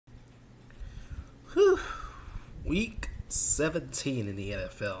Week 17 in the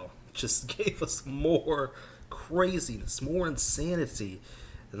NFL just gave us more craziness, more insanity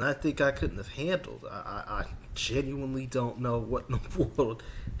than I think I couldn't have handled. I genuinely don't know what in the world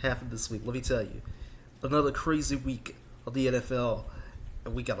happened this week. Let me tell you, another crazy week of the NFL.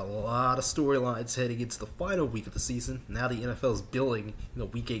 And we got a lot of storylines heading into the final week of the season. Now the NFL is billing,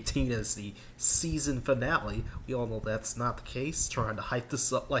 Week 18 as the season finale. We all know that's not the case. Trying to hype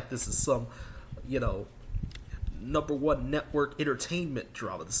this up like this is some, number one network entertainment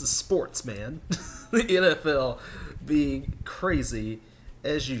drama. This is sports, man. The NFL being crazy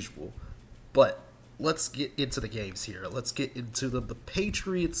as usual. But let's get into the games here. Let's get into them. The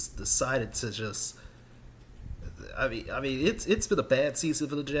Patriots decided to just... I mean, it's been a bad season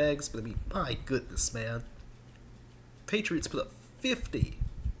for the Jags, but my goodness, man. Patriots put up 50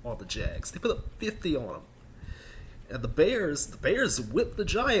 on the Jags. They put up 50 on them. And the Bears whipped the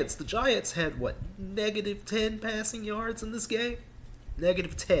Giants. The Giants had, negative 10 passing yards in this game?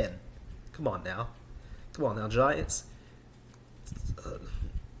 Negative 10. Come on now, Giants.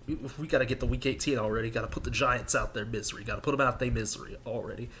 We got to get the Week 18 already. Got to put the Giants out their misery. Got to put them out their misery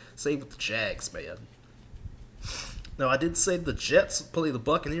already. Same with the Jags, man. Now, I did say the Jets play the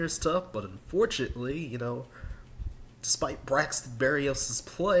Buccaneers tough, but unfortunately, despite Braxton Berrios'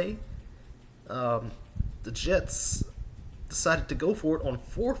 play, the Jets decided to go for it on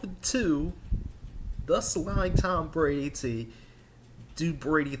 4th and 2, thus allowing Tom Brady to do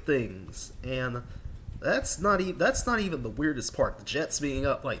Brady things. And that's not even the weirdest part. The Jets being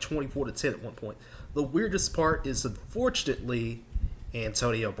up like 24-10 at one point. The weirdest part is, unfortunately,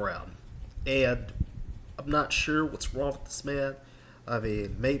 Antonio Brown. And I'm not sure what's wrong with this man. I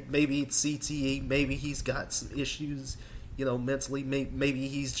mean, maybe it's CTE. Maybe he's got some issues, mentally. Maybe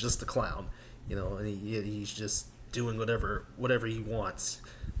he's just a clown, and he's just doing whatever he wants.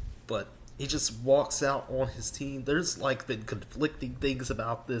 But he just walks out on his team. There's been conflicting things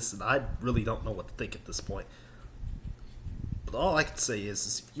about this, and I really don't know what to think at this point. But all I can say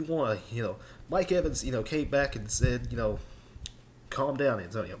is if you want to, Mike Evans, came back and said, calm down,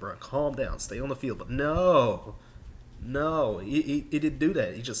 Antonio Brown. Calm down. Stay on the field. But no, he didn't do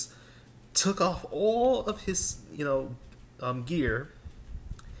that. He just took off all of his, gear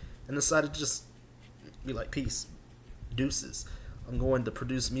and decided to just be like, peace, deuces. I'm going to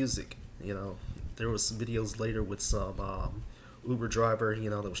produce music. There was some videos later with some Uber driver,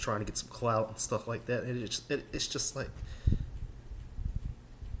 that was trying to get some clout and stuff like that. And it's just like,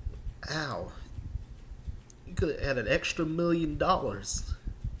 ow. You could have had an extra $1 million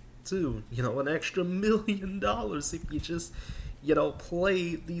too, an extra $1 million if you just,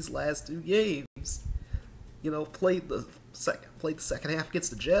 played these last two games. Played the second half against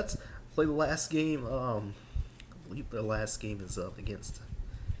the Jets. Played the last game. I believe their last game is up against.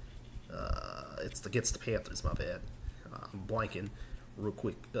 It's against the Panthers. My bad. I'm blanking real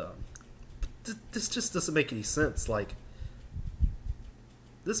quick. This just doesn't make any sense. Like,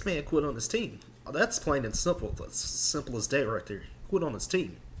 this man quit on his team. That's plain and simple. That's simple as day right there. Quit on his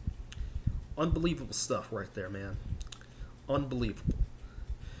team. Unbelievable stuff right there, man. Unbelievable.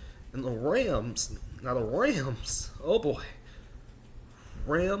 And the Rams, oh boy.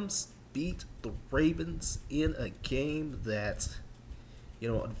 Rams beat the Ravens in a game that,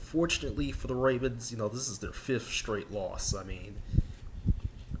 unfortunately for the Ravens, this is their 5th straight loss. I mean,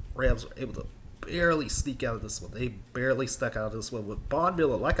 Rams were able to barely sneak out of this one. They barely stuck out of this one with Von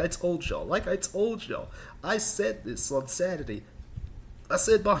Miller. Like I told y'all. I said this on Saturday. I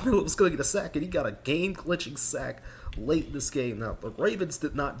said Von Miller was going to get a sack, and he got a game-clinching sack late in this game. Now, the Ravens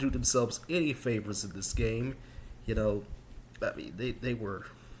did not do themselves any favors in this game. I mean, they were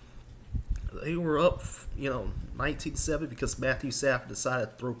up, 19-7 because Matthew Stafford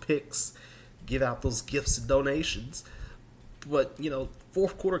decided to throw picks, give out those gifts and donations. But,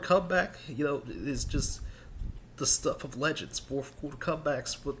 fourth quarter comeback, is just the stuff of legends. Fourth quarter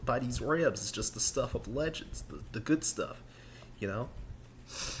comebacks by these Rams is just the stuff of legends, the good stuff,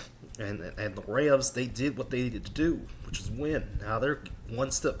 And the Rams, they did what they needed to do, which is win. Now they're one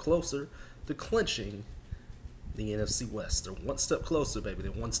step closer to clinching the NFC West. They're one step closer, baby.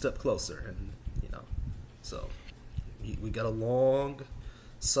 They're one step closer. And, so we got a long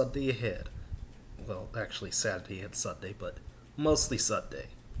Sunday ahead. Well, actually Saturday and Sunday, but mostly Sunday.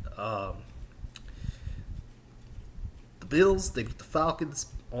 The Bills, they beat the Falcons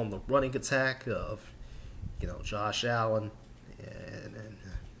on the running attack of, Josh Allen.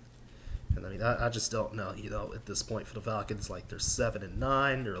 And I mean, I just don't know, at this point for the Falcons, they're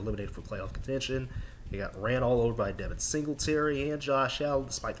 7-9, they're eliminated from playoff contention. They got ran all over by Devin Singletary and Josh Allen,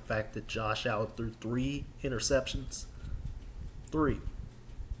 despite the fact that Josh Allen threw 3 interceptions. 3.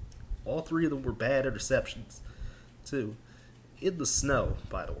 All 3 of them were bad interceptions. too. In the snow,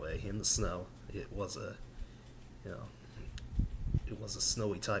 by the way, in the snow. It was a, you know, it was a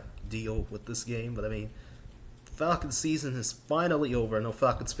snowy type deal with this game. But I mean, Falcons season is finally over. I know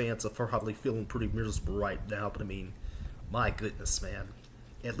Falcons fans are probably feeling pretty miserable right now, but I mean, my goodness, man.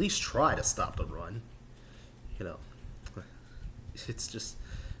 At least try to stop the run. You know, it's just,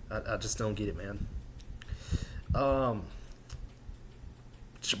 I just don't get it, man.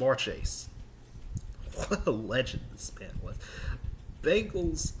 Ja'Marr Chase. What a legend this man was.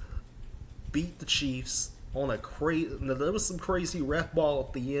 Bengals beat the Chiefs on a crazy. There was some crazy ref ball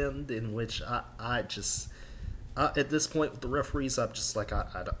at the end in which I just at this point with the referees, I'm just like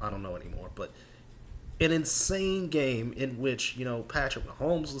I don't know anymore. But an insane game in which Patrick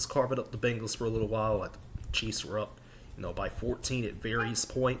Mahomes was carving up the Bengals for a little while. Like the Chiefs were up by 14 at various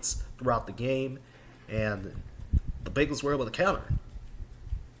points throughout the game, and the Bengals were able to counter.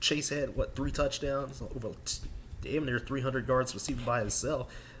 Chase had 3 touchdowns, over damn near 300 yards received by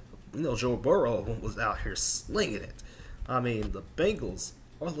himself. Joe Burrow was out here slinging it. I mean, the Bengals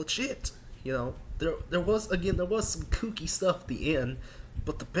are legit. There was some kooky stuff at the end,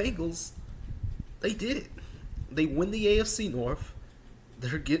 but the Bengals, they did it. They win the AFC North.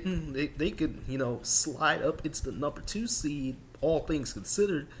 They're getting they could slide up into the number 2 seed, all things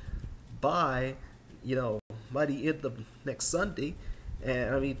considered, by by the end of next Sunday.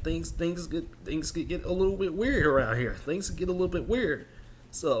 And I mean, things could get a little bit weird around here. Things could get a little bit weird.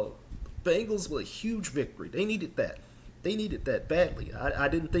 So, Bengals with a huge victory. They needed that. They needed that badly. I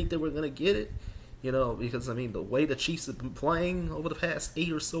didn't think they were going to get it, because I mean, the way the Chiefs have been playing over the past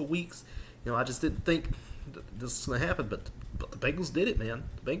 8 or so weeks, I just didn't think this was going to happen. But the Bengals did it, man.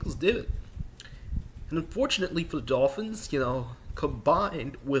 The Bengals did it. And unfortunately for the Dolphins,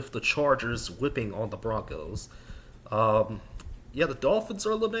 combined with the Chargers whipping on the Broncos, the Dolphins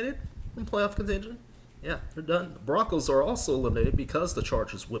are eliminated from playoff contention. Yeah, they're done. The Broncos are also eliminated because the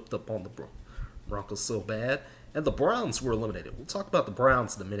Chargers whipped up on the Broncos so bad. And the Browns were eliminated. We'll talk about the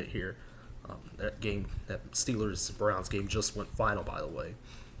Browns in a minute here. That Steelers-Browns game just went final, by the way.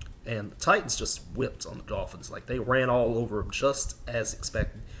 And the Titans just whipped on the Dolphins. Like, they ran all over them just as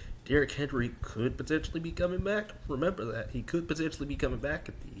expected. Derrick Henry could potentially be coming back. Remember that. He could potentially be coming back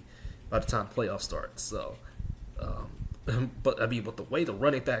by the time playoffs start. So, but I mean, with the way the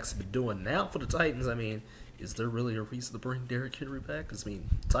running backs have been doing now for the Titans, I mean, is there really a reason to bring Derrick Henry back? Because, I mean,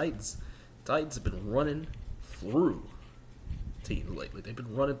 Titans have been running through teams lately. They've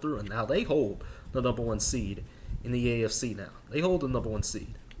been running through, and now they hold the number 1 seed in the AFC now. They hold the number 1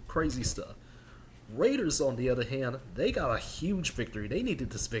 seed. Crazy stuff. Raiders, on the other hand, they got a huge victory. They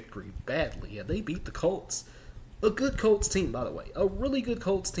needed this victory badly, and they beat the Colts. A good Colts team, by the way. A really good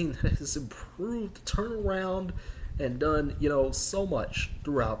Colts team that has improved, turned around, and done, so much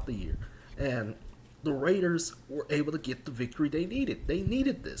throughout the year. And the Raiders were able to get the victory they needed. They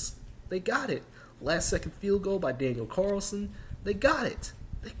needed this. They got it. Last-second field goal by Daniel Carlson. They got it.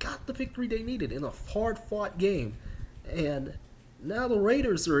 They got the victory they needed in a hard-fought game. And now the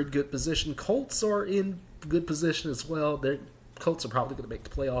Raiders are in good position. Colts are in good position as well. The Colts are probably going to make the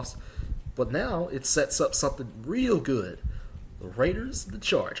playoffs. But now it sets up something real good. The Raiders and the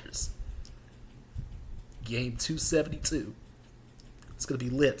Chargers. Game 272. It's going to be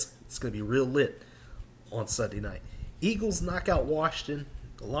lit. It's going to be real lit on Sunday night. Eagles knock out Washington,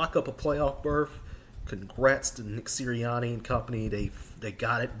 lock up a playoff berth. Congrats to Nick Sirianni and company. They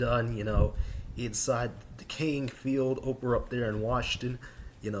got it done, inside the King Field over up there in Washington.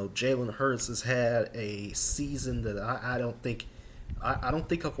 Jalen Hurts has had a season that I don't think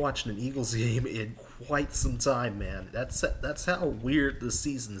I've watched an Eagles game in quite some time, man. That's how weird this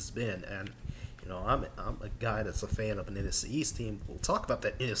season has been. And I'm a guy that's a fan of an NFC East team. We'll talk about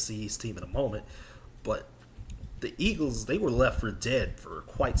that NFC East team in a moment. But the Eagles, they were left for dead for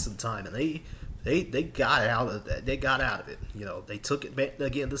quite some time, and they got out of that. They got out of it. They took it.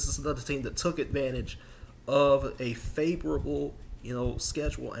 Again, this is another team that took advantage of a favorable,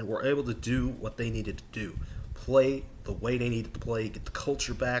 schedule, and were able to do what they needed to do. Play the way they needed to play, get the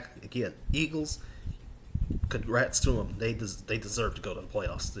culture back. Again, Eagles, congrats to them. They deserve to go to the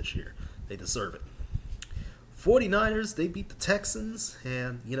playoffs this year. They deserve it. 49ers, they beat the Texans,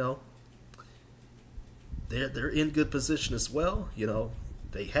 and, they're in good position as well.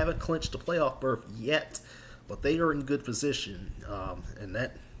 They haven't clinched the playoff berth yet, but they are in good position, and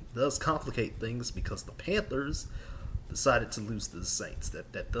that does complicate things because the Panthers decided to lose to the Saints.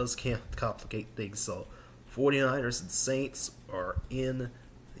 That does complicate things. So 49ers and Saints are in,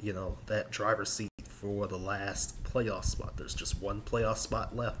 that driver's seat for the last playoff spot. There's just one playoff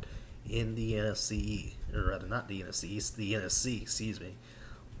spot left in the NFC, or rather not the NFC East, the NFC, excuse me.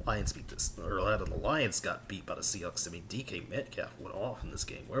 Lions beat this, or rather, the Lions got beat by the Seahawks. I mean, DK Metcalf went off in this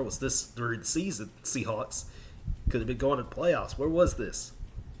game. Where was this during the season? Seahawks could have been going to the playoffs. Where was this?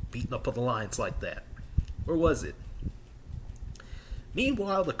 Beating up on the Lions like that. Where was it?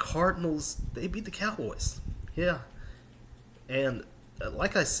 Meanwhile, the Cardinals, they beat the Cowboys. Yeah. And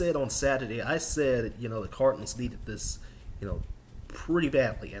like I said on Saturday, I said, the Cardinals needed this, pretty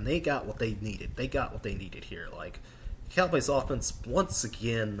badly. And they got what they needed. They got what they needed here. Like, Cowboys offense once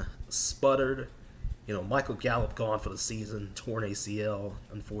again sputtered. Michael Gallup gone for the season, torn ACL,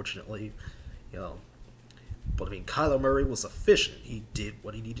 unfortunately. But I mean, Kyler Murray was efficient. He did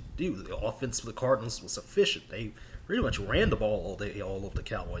what he needed to do. The offense for the Cardinals was efficient. They pretty much ran the ball all day, all over the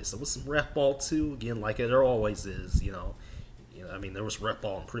Cowboys. There was some ref ball too, again, like there always is. I mean, there was ref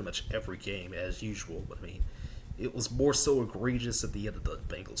ball in pretty much every game as usual. But I mean, it was more so egregious at the end of the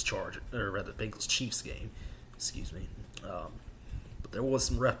Bengals Chiefs game. Excuse me. But there was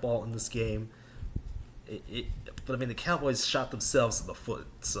some ref ball in this game. But I mean, the Cowboys shot themselves in the foot,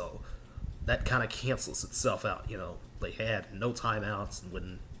 so that kind of cancels itself out. They had no timeouts, and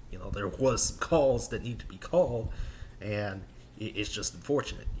when there was some calls that need to be called, and it's just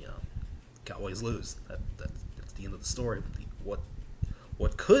unfortunate. Cowboys lose. That's the end of the story.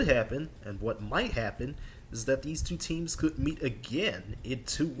 What could happen and what might happen is that these two teams could meet again in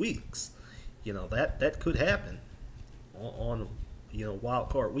 2 weeks. That could happen on wild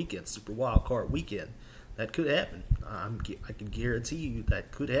card weekend, super wild card weekend. That could happen. I can guarantee you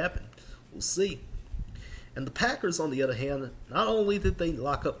that could happen. We'll see. And the Packers, on the other hand, not only did they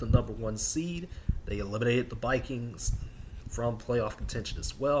lock up the number 1 seed, they eliminated the Vikings from playoff contention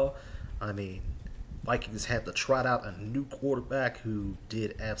as well. I mean, Vikings had to trot out a new quarterback who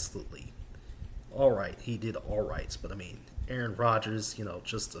did absolutely all right. He did all right. But I mean, Aaron Rodgers,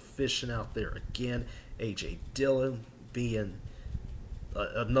 just efficient out there again. A.J. Dillon being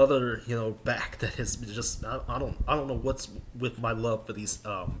another, back that has just I don't know what's with my love for these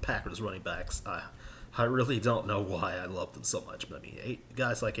Packers running backs. I really don't know why I love them so much. But I mean,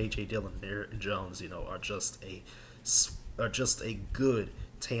 guys like A.J. Dillon and Aaron Jones, are just a good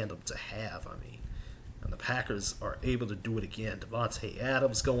tandem to have. I mean, and the Packers are able to do it again. Devontae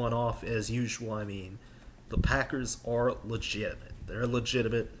Adams going off as usual. I mean, the Packers are legitimate. They're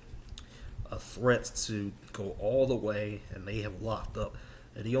legitimate. A threat to go all the way, and they have locked up.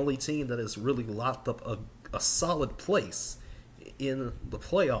 And the only team that has really locked up a solid place in the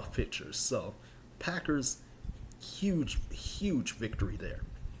playoff picture. So, Packers, huge victory there.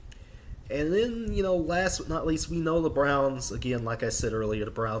 And then, last but not least, we know the Browns, again, like I said earlier,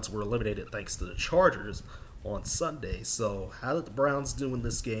 the Browns were eliminated thanks to the Chargers on Sunday. So, how did the Browns do in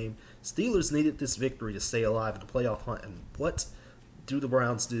this game? Steelers needed this victory to stay alive in the playoff hunt. And what do the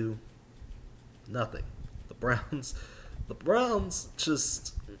Browns do? Nothing. The Browns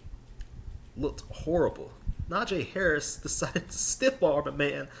just looked horrible. Najee Harris decided to stiff arm a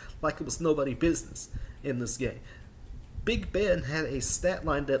man like it was nobody's business in this game. Big Ben had a stat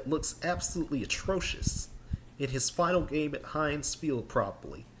line that looks absolutely atrocious in his final game at Heinz Field,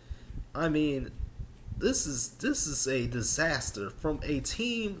 probably. I mean, this is a disaster from a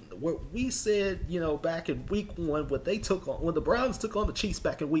team where we said, back in week 1, when the Browns took on the Chiefs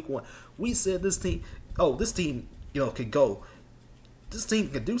back in week 1, we said this team could go. This team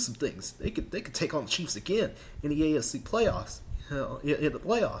can do some things. They could take on the Chiefs again in the AFC playoffs, in the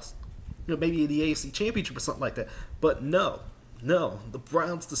playoffs. Maybe in the AFC Championship or something like that. But no, the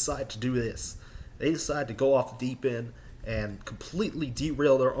Browns decide to do this. They decide to go off the deep end and completely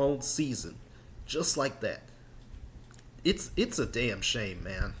derail their own season, just like that. It's a damn shame,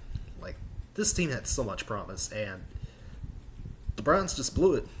 man. Like, this team had so much promise, and the Browns just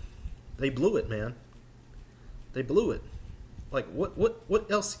blew it. They blew it, man. They blew it. Like,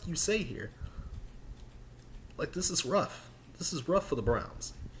 what else can you say here? Like, this is rough. This is rough for the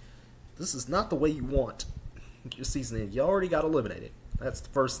Browns. This is not the way you want your season. You already got eliminated. That's the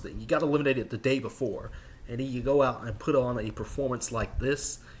first thing. You got eliminated the day before. And then you go out and put on a performance like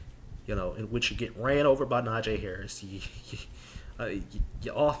this, in which you get ran over by Najee Harris.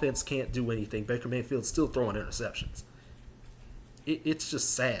 Your offense can't do anything. Baker Mayfield's still throwing interceptions. It's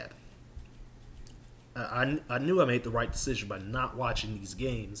just sad. I knew I made the right decision by not watching these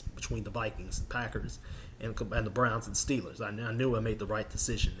games between the Vikings and Packers and the Browns and Steelers. I knew I made the right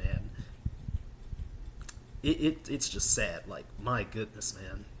decision, and it's just sad. Like, my goodness,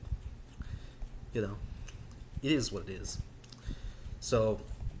 man. It is what it is. So,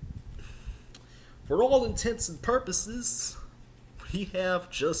 for all intents and purposes, we have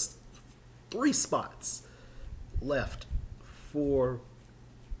just 3 spots left for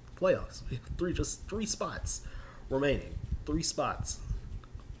playoffs. We have just three spots remaining. 3 spots.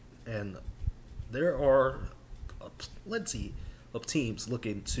 and there are plenty of teams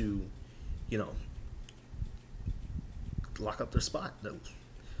looking to, you know, lock up their spot.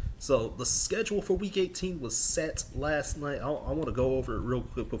 So the schedule for Week 18 was set last night. I want to go over it real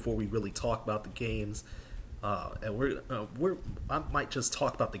quick before we really talk about the games. And I might just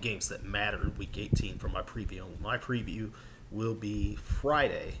talk about the games that matter in Week 18 for my preview. My preview will be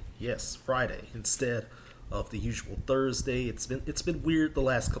Friday. Yes, Friday instead of the usual Thursday. It's been weird the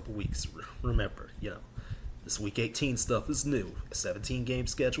last couple weeks. Remember, this Week 18 stuff is new. 17 game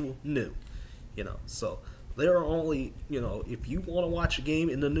schedule, new. So there are only, if you want to watch a game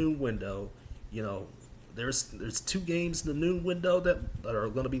in the noon window, there's 2 games in the noon window that are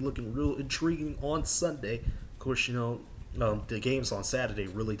going to be looking real intriguing on Sunday. Of course, the games on Saturday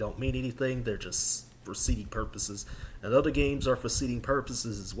really don't mean anything. They're just for seeding purposes. And other games are for seeding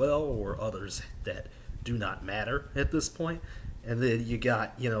purposes as well, or others that do not matter at this point. And then you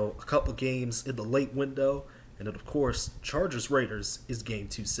got, a couple games in the late window. And then, of course, Chargers-Raiders is game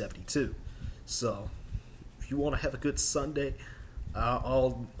 272. So if you want to have a good Sunday,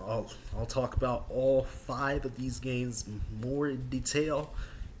 I'll talk about all 5 of these games more in detail,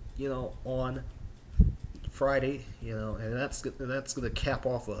 on Friday, and that's gonna cap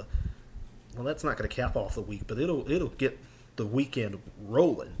off that's not gonna cap off the week, but it'll get the weekend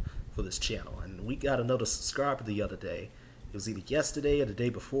rolling for this channel. And we got another subscriber the other day. It was either yesterday or the day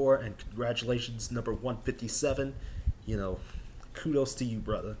before, and congratulations, number 157. Kudos to you,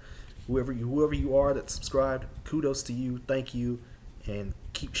 brother. Whoever you are that subscribed, kudos to you. Thank you. And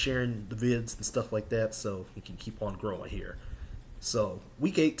keep sharing the vids and stuff like that so we can keep on growing here. So,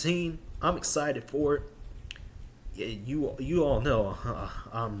 Week 18, I'm excited for it. Yeah, you all know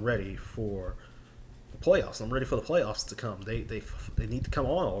I'm ready for the playoffs. I'm ready for the playoffs to come. They need to come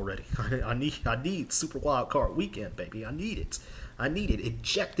on already. I need Super Wild Card Weekend, baby. I need it.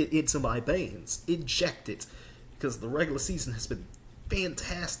 Inject it into my veins. Inject it. Because the regular season has been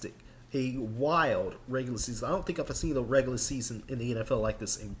fantastic. A wild regular season. I don't think I've seen a regular season in the NFL like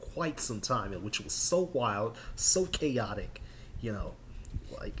this in quite some time, which was so wild, so chaotic, man,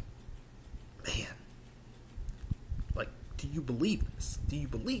 do you believe this? Do you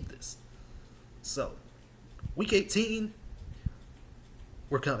believe this? So, Week 18,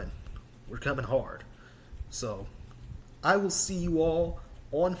 we're coming hard. So, I will see you all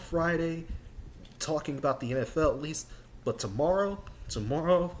on Friday talking about the NFL at least, but tomorrow,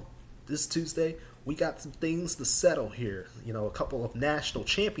 this Tuesday, we got some things to settle here. A couple of national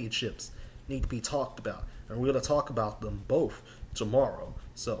championships need to be talked about, and we're going to talk about them both tomorrow.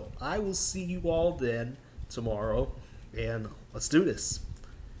 So I will see you all then tomorrow, and let's do this.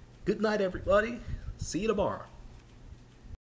 Good night, everybody. See you tomorrow.